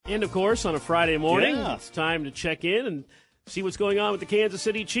And, of course, on a Friday morning, It's time to check in and see what's going on with the Kansas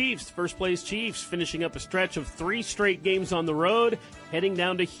City Chiefs. First-place Chiefs finishing up a stretch of 3 straight games on the road, heading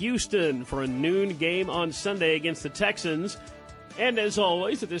down to Houston for a noon game on Sunday against the Texans. And as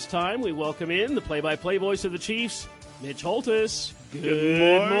always, at this time, we welcome in the play-by-play voice of the Chiefs, Mitch Holthus.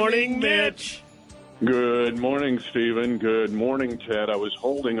 Good morning, Mitch. Good morning, Stephen. Good morning, Ted. I was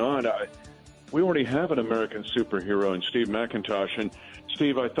holding on. We already have an American superhero in Steve McIntosh. And,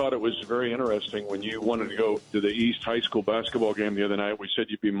 Steve, I thought it was very interesting when you wanted to go to the East High School basketball game the other night. We said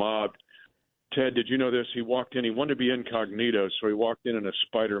you'd be mobbed. Ted, did you know this? He walked in. He wanted to be incognito, so he walked in a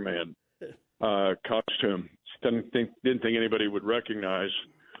Spider-Man costume. Didn't think anybody would recognize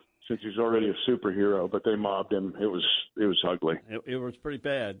since he's already a superhero, but they mobbed him. It was ugly. It was pretty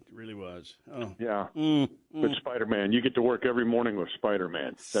bad. It really was. Oh. Yeah. But Spider-Man, you get to work every morning with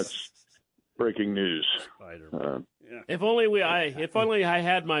Spider-Man. That's breaking news. Spider-Man. If only I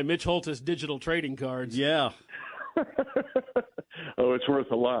had my Mitch Holthus digital trading cards. Yeah. Oh, it's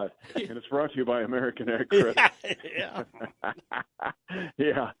worth a lot. And it's brought to you by American Ag Credit. Yeah.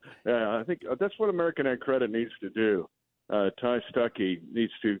 I think that's what American Ag Credit needs to do. Ty Stuckey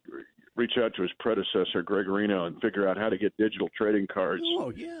needs to reach out to his predecessor, Greg Reno, and figure out how to get digital trading cards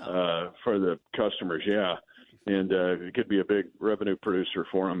for the customers. Yeah. And it could be a big revenue producer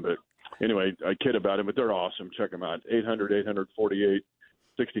for them. But anyway, I kid about it, but they're awesome. Check them out. 800-848-65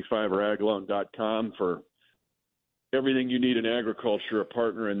 or agloan.com for everything you need in agriculture, a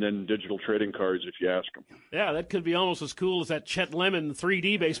partner, and then digital trading cards if you ask them. Yeah, that could be almost as cool as that Chet Lemon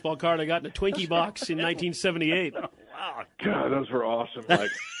 3D baseball card I got in a Twinkie box in 1978. Wow. God, those were awesome. Like,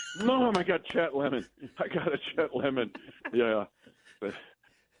 Mom, I got Chet Lemon. I got a Chet Lemon. Yeah. But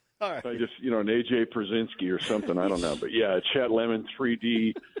all right. I just, an A.J. Przinsky or something. I don't know. But, yeah, Chet Lemon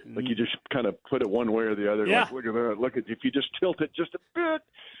 3D. Like, you just kind of put it one way or the other. Yeah. Like, look at that. Look at if you just tilt it just a bit.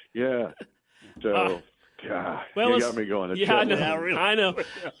 Yeah. So... God, you got me going. I know.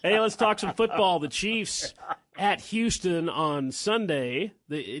 Hey, let's talk some football. The Chiefs at Houston on Sunday.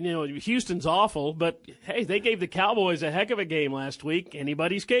 Houston's awful, but, hey, they gave the Cowboys a heck of a game last week.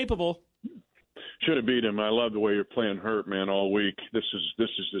 Anybody's capable. Should have beat him. I love the way you're playing hurt, man, all week. This is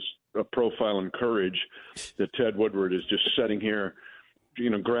just a profile in courage that Ted Woodward is just sitting here,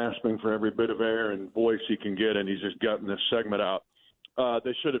 grasping for every bit of air and voice he can get, and he's just gotten this segment out.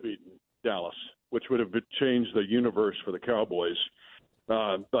 They should have beaten Dallas, which would have changed the universe for the Cowboys.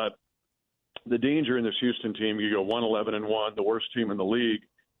 But the danger in this Houston team, you go 1-11-1, the worst team in the league.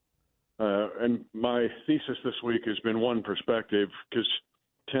 And my thesis this week has been one perspective, because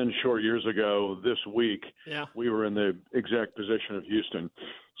 10 short years ago this week, we were in the exact position of Houston.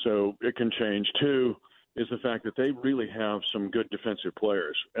 So it can change. 2 is the fact that they really have some good defensive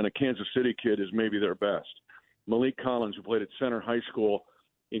players, and a Kansas City kid is maybe their best. Malik Collins, who played at Center High School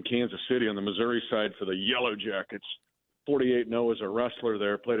in Kansas City on the Missouri side for the Yellow Jackets, 48-0 as a wrestler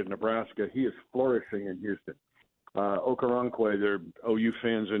there, played at Nebraska. He is flourishing in Houston. Okoronkwo, their OU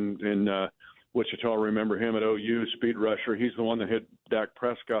fans in Wichita remember him at OU, speed rusher. He's the one that hit Dak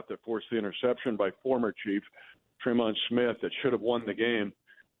Prescott that forced the interception by former Chief Tremont Smith that should have won the game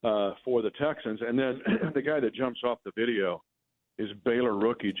for the Texans. And then the guy that jumps off the video is Baylor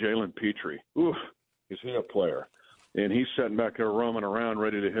rookie Jalen Petrie. Oof, is he a player? And he's sitting back there roaming around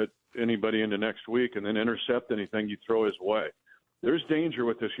ready to hit anybody into next week and then intercept anything you throw his way. There's danger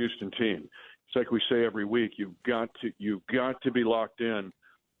with this Houston team. It's like we say every week, you've got to be locked in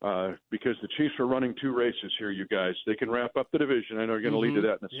because the Chiefs are running 2 races here, you guys. They can wrap up the division. I know you're going to lead to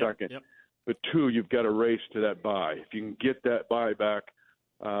that in a second. Yep. But 2, you've got to race to that bye. If you can get that bye back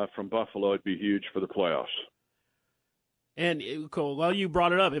from Buffalo, it'd be huge for the playoffs. And, Cole, well, you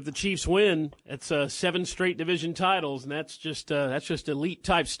brought it up. If the Chiefs win, it's 7 straight division titles, and that's just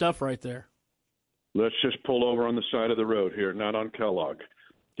elite-type stuff right there. Let's just pull over on the side of the road here, not on Kellogg.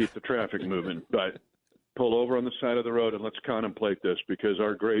 Keep the traffic moving. But pull over on the side of the road, and let's contemplate this, because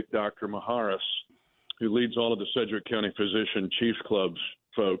our great Dr. Maharis, who leads all of the Sedgwick County Physician Chiefs Clubs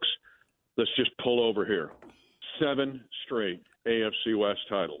folks, let's just pull over here. 7 straight AFC West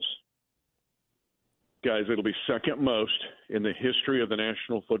titles. Guys, it'll be second most in the history of the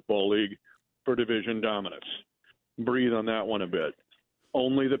National Football League for division dominance. Breathe on that one a bit.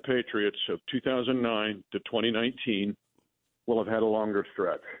 Only the Patriots of 2009 to 2019 will have had a longer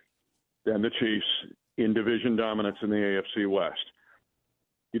stretch than the Chiefs in division dominance in the AFC West.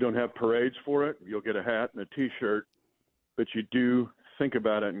 You don't have parades for it. You'll get a hat and a T-shirt, but you do think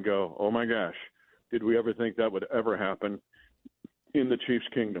about it and go, oh, my gosh, did we ever think that would ever happen in the Chiefs'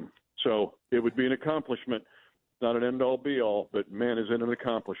 kingdom? So it would be an accomplishment, not an end-all, be-all, but, man, is it an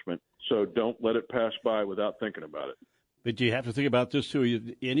accomplishment. So don't let it pass by without thinking about it. But you have to think about this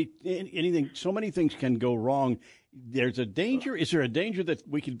too. Anything, so many things can go wrong. There's a danger. Is there a danger that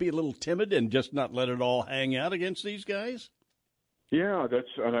we could be a little timid and just not let it all hang out against these guys? Yeah,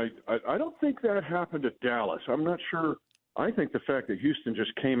 and I don't think that happened at Dallas. I'm not sure. I think the fact that Houston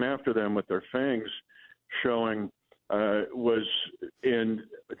just came after them with their fangs showing was. And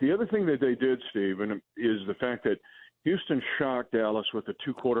the other thing that they did, Steve, is the fact that Houston shocked Dallas with a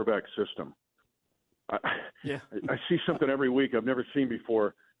 2-quarterback system. I see something every week I've never seen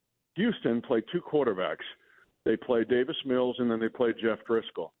before. Houston played 2 quarterbacks. They played Davis Mills, and then they played Jeff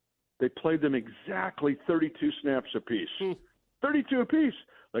Driscoll. They played them exactly 32 snaps apiece. 32 apiece.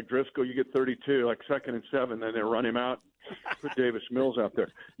 Like Driscoll, you get 32, like 2nd and 7, then they run him out, put Davis Mills out there.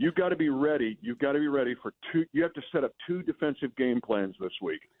 You've got to be ready. You've got to be ready for 2. You have to set up 2 defensive game plans this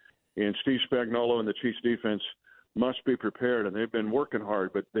week. And Steve Spagnuolo and the Chiefs defense must be prepared, and they've been working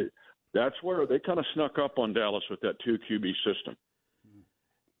hard, but that's where they kind of snuck up on Dallas with that 2 QB system.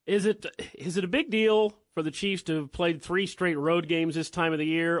 Is it a big deal for the Chiefs to have played 3 straight road games this time of the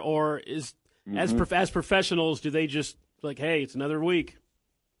year, or is as professionals, do they just like, hey, it's another week?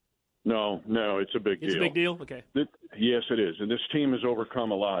 No, it's a big deal. It's a big deal? Okay. Yes, it is. And this team has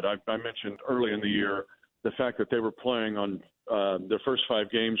overcome a lot. I mentioned early in the year the fact that they were playing on their first 5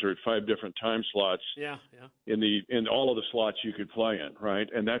 games are at 5 different time slots. Yeah. In all of the slots you could play in, right?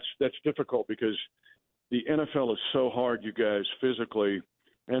 And that's difficult because the NFL is so hard, you guys, physically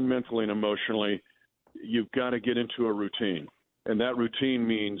and mentally and emotionally. You've got to get into a routine, and that routine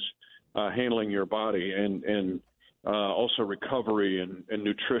means handling your body and also recovery and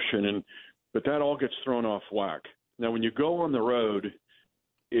nutrition, but that all gets thrown off whack. Now, when you go on the road,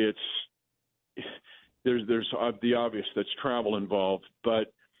 there's the obvious, that's travel involved,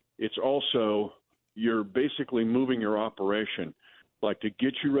 but it's also you're basically moving your operation, like to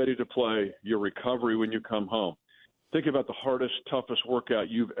get you ready to play, your recovery when you come home. Think about the hardest, toughest workout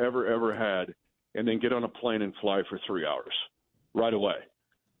you've ever had, and then get on a plane and fly for 3 hours right away.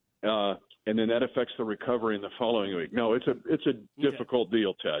 And then that affects the recovery in the following week. No, it's a difficult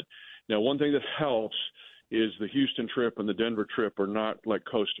deal, Ted. Now, one thing that helps is the Houston trip and the Denver trip are not like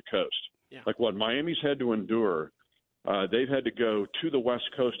coast to coast. Yeah. Like what Miami's had to endure, they've had to go to the West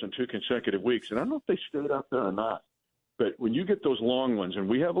Coast in 2 consecutive weeks. And I don't know if they stayed up there or not. But when you get those long ones, and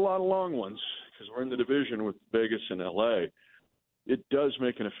we have a lot of long ones because we're in the division with Vegas and L.A., it does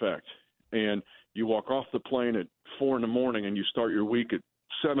make an effect. And you walk off the plane at 4 in the morning and you start your week at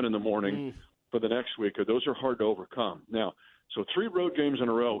 7 in the morning for the next week. Those are hard to overcome. Now, so 3 road games in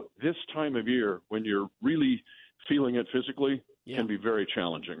a row this time of year when you're really feeling it physically can be very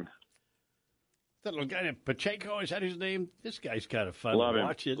challenging. That little guy named Pacheco, is that his name? This guy's kind of fun to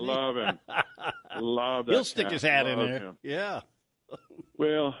watch, isn't he? Love him. Love that. He'll stick his hat in there. Him. Yeah.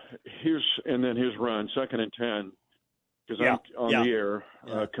 Well, his run, 2nd and 10, because I'm on the air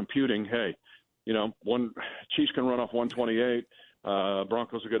computing, hey, Chiefs can run off 128.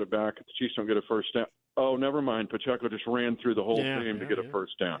 Broncos will get it back. The Chiefs don't get a first down. Oh, never mind. Pacheco just ran through the whole team to get a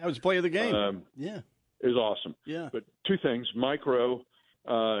first down. That was the play of the game. It was awesome. Yeah. But 2 things. Micro,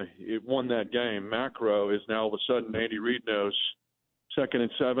 it won that game. Macro is now all of a sudden Andy Reid knows 2nd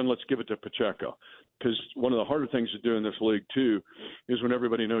and 7, let's give it to Pacheco. Because one of the harder things to do in this league, too, is when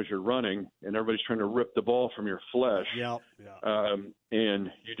everybody knows you're running and everybody's trying to rip the ball from your flesh.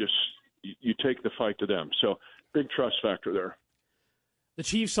 And you take the fight to them. So big trust factor there. The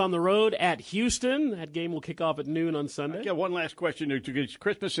Chiefs on the road at Houston. That game will kick off at noon on Sunday. I got one last question.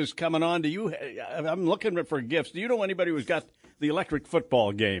 Christmas is coming on. I'm looking for gifts. Do you know anybody who's got the electric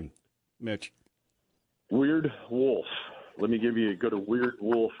football game, Mitch? Weird Wolf. Let me go to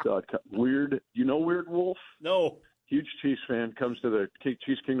weirdwolf.com. You know Weird Wolf? No. Huge Chiefs fan, comes to the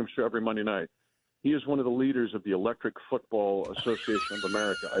Chiefs Kingdom show every Monday night. He is one of the leaders of the Electric Football Association of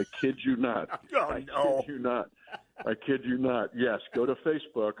America. I kid you not. I kid you not. Yes, go to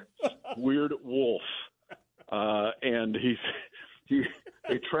Facebook, Weird Wolf, and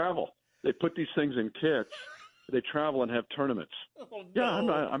they travel. They put these things in kits. They travel and have tournaments. Oh, no. Yeah,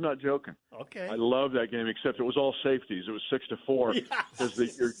 I'm not joking. Okay. I love that game, except it was all safeties. It was 6-4 because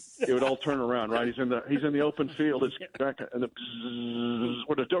it would all turn around. Right? He's in the open field. It's back and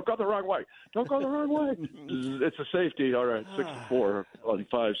don't go the wrong way. Don't go the wrong way. It's a safety. All right, 6-4 on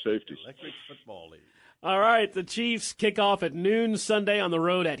 5 safeties. Electric Football League. All right, the Chiefs kick off at noon Sunday on the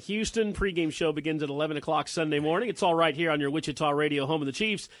road at Houston. Pregame show begins at 11 o'clock Sunday morning. It's all right here on your Wichita radio home of the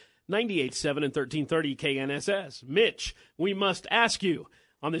Chiefs, 98.7 and 1330 KNSS. Mitch, we must ask you,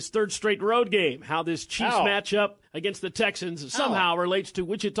 on this 3rd straight road game, how this Chiefs matchup against the Texans somehow relates to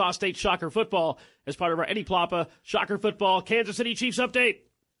Wichita State Shocker football as part of our Eddie Plapa Shocker football Kansas City Chiefs update.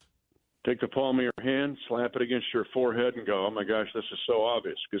 take the palm of your hand, slap it against your forehead, and go, oh, my gosh, this is so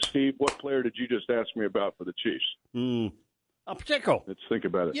obvious. Because, Steve, what player did you just ask me about for the Chiefs? Pacheco. Let's think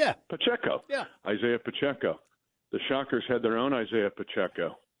about it. Yeah. Pacheco. Yeah. Isaiah Pacheco. The Shockers had their own Isaiah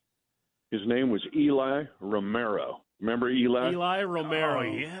Pacheco. His name was Eli Romero. Remember Eli? Eli Romero. Oh,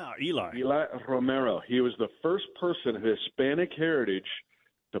 yeah, Eli. Eli Romero. He was the first person of Hispanic heritage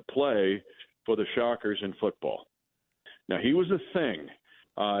to play for the Shockers in football. Now, he was a thing.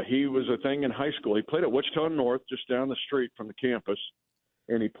 He was a thing in high school. He played at Wichita North, just down the street from the campus,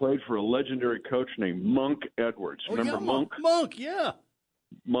 and he played for a legendary coach named Monk Edwards. Remember Monk? Monk, yeah.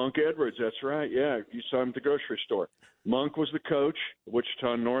 Monk Edwards, that's right. Yeah, you saw him at the grocery store. Monk was the coach at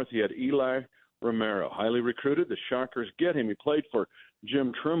Wichita North. He had Eli Romero, highly recruited. The Shockers get him. He played for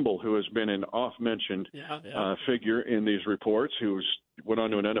Jim Trimble, who has been an oft-mentioned figure in these reports, who went on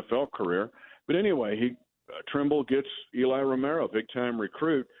to an NFL career. But anyway, Trimble gets Eli Romero, big-time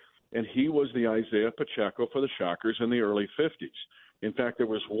recruit, and he was the Isaiah Pacheco for the Shockers in the early 50s. In fact, there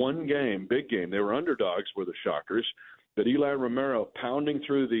was one game, big game, they were underdogs with the Shockers, that Eli Romero, pounding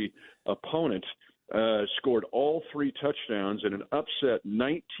through the opponent, scored all 3 touchdowns in an upset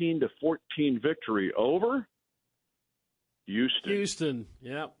 19-14 victory over Houston.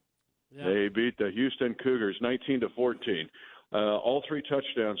 Yep. They beat the Houston Cougars 19-14. All 3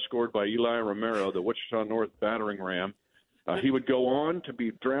 touchdowns scored by Eli Romero, the Wichita North battering ram. He would go on to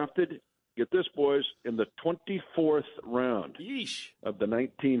be drafted, get this, boys, in the 24th round of the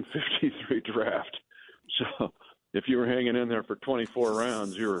 1953 draft. So if you were hanging in there for 24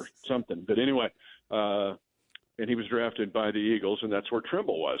 rounds, you were something. But anyway, and he was drafted by the Eagles, and that's where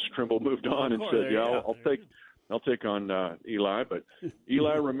Trimble was. Trimble moved on and said, I'll take on Eli. But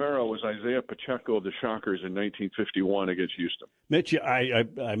Eli Romero was Isaiah Pacheco of the Shockers in 1951 against Houston. Mitch,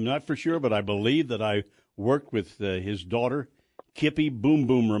 I'm not for sure, but I believe that I worked with his daughter, Kippy Boom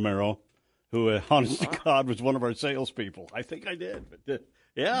Boom Romero, who, honest to God, was one of our salespeople. I think I did. But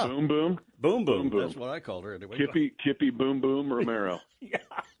yeah. Boom Boom? Boom Boom. That's what I called her anyway. Kippy Boom Boom Romero. Yeah.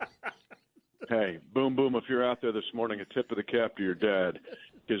 Hey, Boom Boom, if you're out there this morning, a tip of the cap to your dad,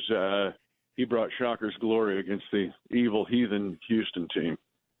 because he brought Shockers glory against the evil heathen Houston team.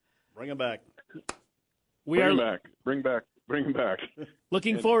 Bring him back. Bring him back.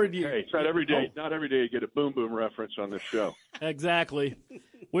 Looking forward to you. Hey, it's not every day. Not every day you get a Boom Boom reference on this show. Exactly.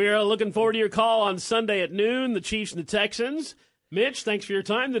 We are looking forward to your call on Sunday at noon, the Chiefs and the Texans. Mitch, thanks for your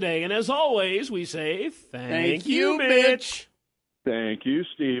time today. And as always, we say thank you, Mitch. Thank you,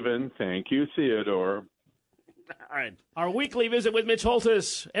 Stephen. Thank you, Theodore. All right. Our weekly visit with Mitch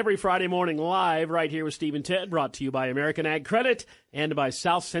Holthus every Friday morning live right here with Steve and Ted, brought to you by American Ag Credit and by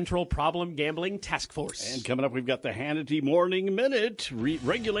South Central Problem Gambling Task Force. And coming up, we've got the Hannity Morning Minute,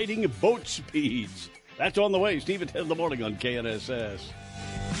 regulating boat speeds. That's on the way. Steve and Ted in the morning on KNSS.